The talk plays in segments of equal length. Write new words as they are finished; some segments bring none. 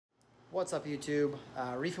What's up, YouTube?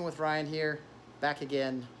 Reefing with Ryan here, back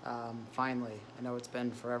again, finally. I know it's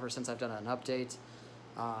been forever since I've done an update.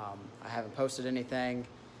 I haven't posted anything,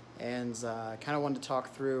 and kind of wanted to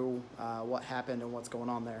talk through what happened and what's going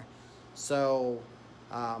on there. So,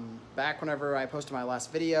 back whenever I posted my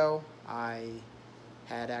last video, I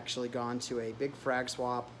had actually gone to a big frag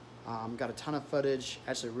swap, got a ton of footage,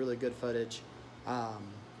 actually really good footage.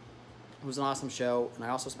 It was an awesome show, and I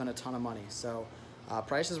also spent a ton of money. So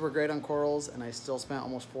prices were great on corals, and I still spent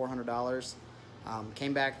almost $400.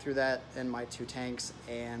 Came back through that in my 2 tanks,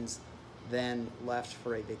 and then left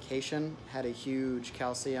for a vacation. Had a huge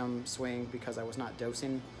calcium swing because I was not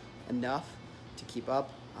dosing enough to keep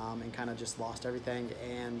up, and kind of just lost everything,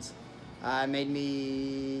 and it made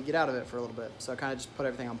me get out of it for a little bit. So I kind of just put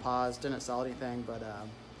everything on pause, didn't sell anything, but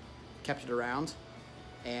kept it around,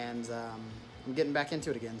 and I'm getting back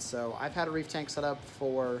into it again. So I've had a reef tank set up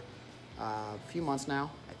for a few months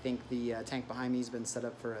now. I think the tank behind me has been set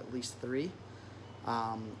up for at least 3.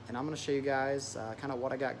 And I'm going to show you guys kind of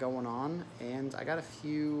what I got going on, and I got a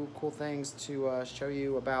few cool things to show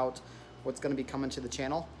you about what's going to be coming to the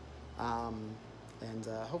channel. And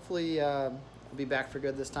hopefully we'll be back for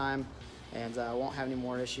good this time, and won't have any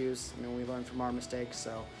more issues. You know, we learn from our mistakes,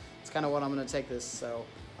 so it's kind of what I'm going to take this. So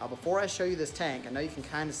before I show you this tank, I know you can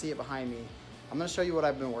kind of see it behind me. I'm going to show you what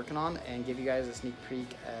I've been working on and give you guys a sneak peek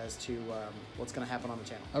as to what's going to happen on the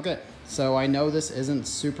channel. Okay, so I know this isn't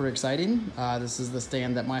super exciting. This is the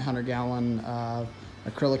stand that my 100-gallon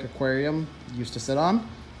acrylic aquarium used to sit on.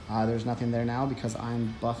 There's nothing there now because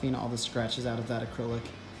I'm buffing all the scratches out of that acrylic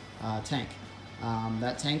tank.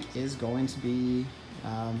 That tank is going to be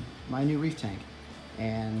my new reef tank,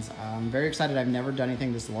 and I'm very excited. I've never done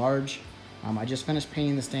anything this large. I just finished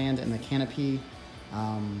painting the stand and the canopy.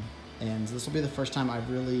 And this will be the first time I've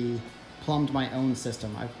really plumbed my own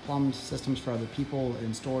system. I've plumbed systems for other people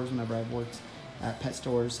in stores whenever I've worked at pet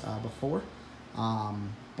stores before,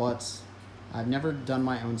 but I've never done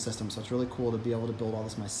my own system, so it's really cool to be able to build all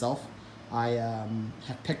this myself. I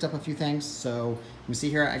have picked up a few things. So you can see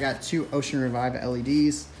here I got 2 Ocean Revive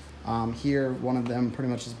LEDs. Here, one of them pretty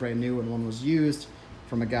much is brand new, and one was used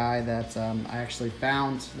from a guy that I actually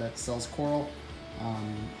found that sells coral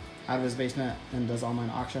out of his basement and does online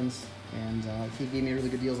auctions, and he gave me really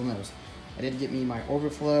good deals on those. I did get me my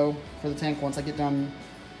overflow for the tank. Once I get done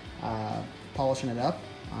polishing it up,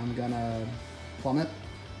 I'm gonna plumb it,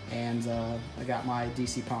 and I got my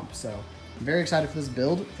DC pump. So I'm very excited for this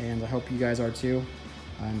build, and I hope you guys are too.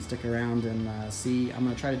 And stick around and see. I'm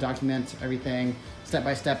gonna try to document everything step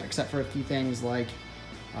by step, except for a few things like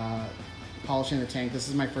polishing the tank. This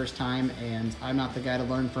is my first time, and I'm not the guy to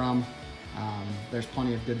learn from. There's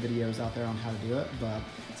plenty of good videos out there on how to do it, but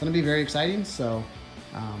it's going to be very exciting. So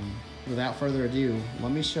without further ado,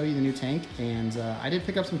 let me show you the new tank. And I did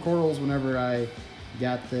pick up some corals whenever I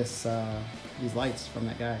got this these lights from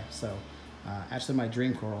that guy. So actually my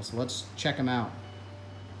dream coral, so let's check them out.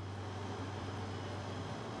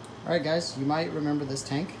 Alright guys, you might remember this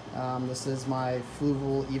tank. This is my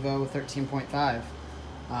Fluval Evo 13.5.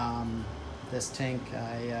 This tank,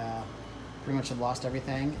 I pretty much had lost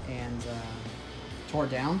everything and tore it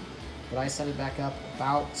down, but I set it back up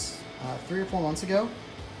about 3 or 4 months ago,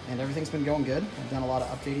 and everything's been going good. I've done a lot of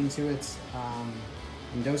updating to it.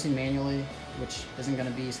 I'm dosing manually, which isn't going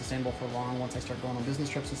to be sustainable for long once I start going on business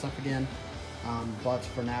trips and stuff again, but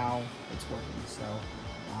for now it's working. So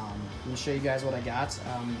I'm going to show you guys what I got,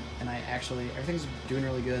 and everything's doing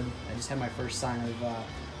really good. I just had my first sign of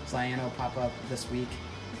cyano pop up this week.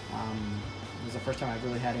 It was the first time I've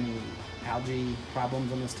really had any algae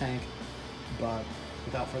problems in this tank, but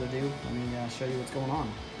without further ado, let me show you what's going on.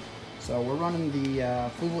 So we're running the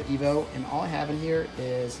Fluval Evo, and all I have in here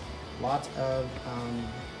is lots of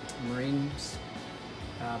marine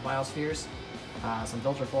biospheres, some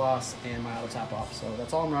filter floss, and my auto tap off. So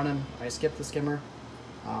that's all I'm running. I skipped the skimmer.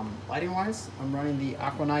 Lighting wise, I'm running the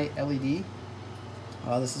Aquanite LED.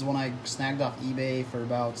 This is one I snagged off eBay for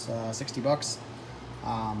about 60 bucks.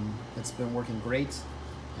 It's been working great,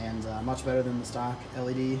 and much better than the stock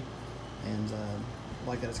LED, and I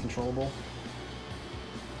like that it's controllable.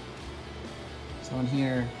 So in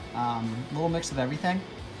here, a little mix of everything.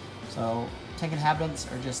 So tank inhabitants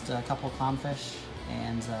are just a couple of clownfish,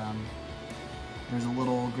 and there's a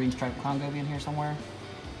little green striped clown goby in here somewhere,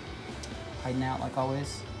 hiding out like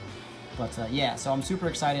always. But yeah, so I'm super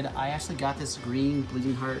excited. I actually got this green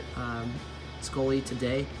bleeding heart scully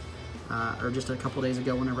today. Or just a couple days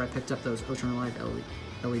ago whenever I picked up those Ocean Revive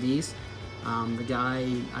LEDs. The guy,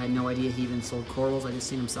 I had no idea he even sold corals. I just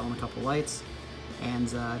seen him selling a couple lights. And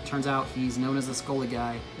turns out he's known as the Scully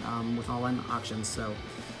guy with online auctions. So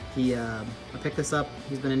I picked this up.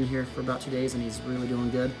 He's been in here for about 2 days and he's really doing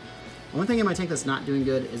good. One thing in my tank that's not doing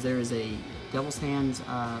good is there is a devil's hand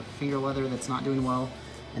finger leather that's not doing well.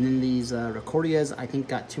 And then these Recordias, I think,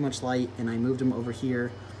 got too much light, and I moved them over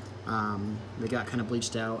here. They got kind of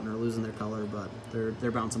bleached out and are losing their color, but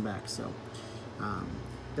they're bouncing back. So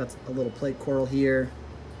got a little plate coral here,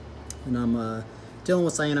 and I'm dealing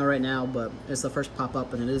with cyano right now, but it's the first pop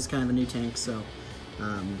up, and it is kind of a new tank, so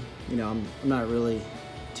you know, I'm not really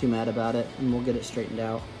too mad about it, and we'll get it straightened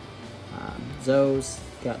out. Zoes,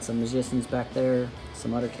 got some resistance back there,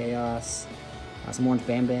 some utter chaos. Some orange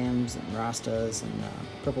Bam Bams and Rastas and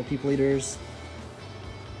purple people eaters.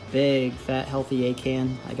 Big, fat, healthy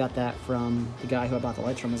Acan. I got that from the guy who I bought the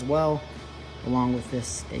lights from as well, along with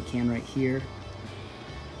this Acan right here.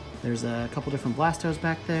 There's a couple different Blastos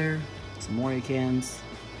back there, some more Acans.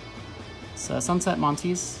 So Sunset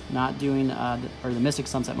Montes, not doing, or the Mystic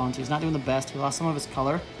Sunset Montes, not doing the best. He lost some of his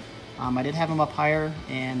color. I did have him up higher,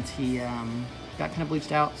 and he got kind of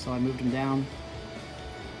bleached out, so I moved him down.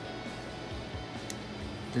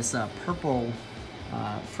 This purple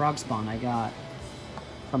frog spawn I got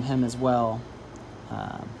from him as well.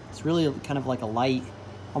 It's really kind of like a light,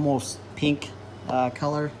 almost pink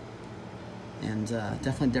color, and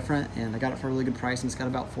definitely different. And I got it for a really good price, and it's got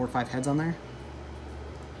about 4 or 5 heads on there.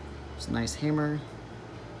 It's a nice hammer.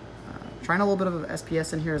 Trying a little bit of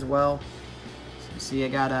SPS in here as well. So you see I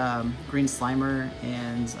got green slimer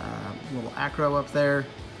and a little acro up there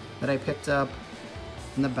that I picked up.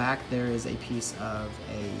 In the back, there is a piece of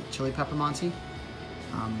a chili pepper Monty.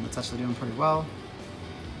 That's actually doing pretty well.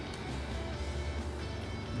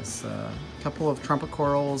 This couple of trumpet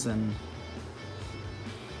corals, and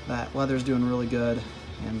that leather's doing really good,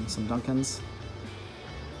 and some Duncans.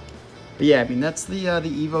 But yeah, I mean, that's the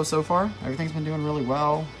Evo so far. Everything's been doing really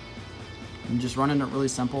well. I'm just running it really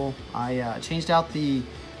simple. I changed out the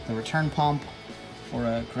return pump for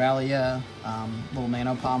a Coralia little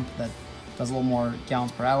nano pump that does a little more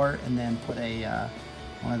gallons per hour, and then put a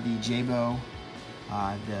one of the Jabo,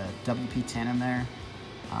 the WP10 in there.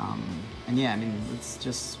 And yeah, I mean, it's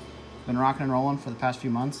just been rocking and rolling for the past few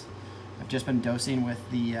months. I've just been dosing with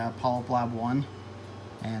the Polyp Lab 1,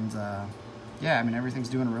 and yeah, I mean, everything's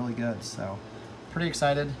doing really good. So pretty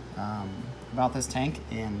excited about this tank,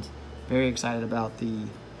 and very excited about the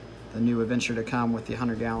new adventure to come with the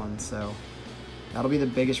 100 gallons. So that'll be the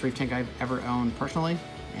biggest reef tank I've ever owned personally,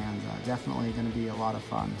 and definitely going to be a lot of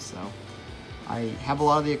fun. So I have a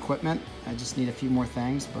lot of the equipment. I just need a few more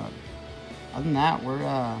things, but other than that,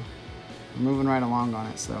 we're moving right along on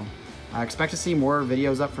it. So I expect to see more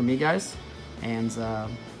videos up from me guys, and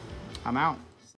I'm out.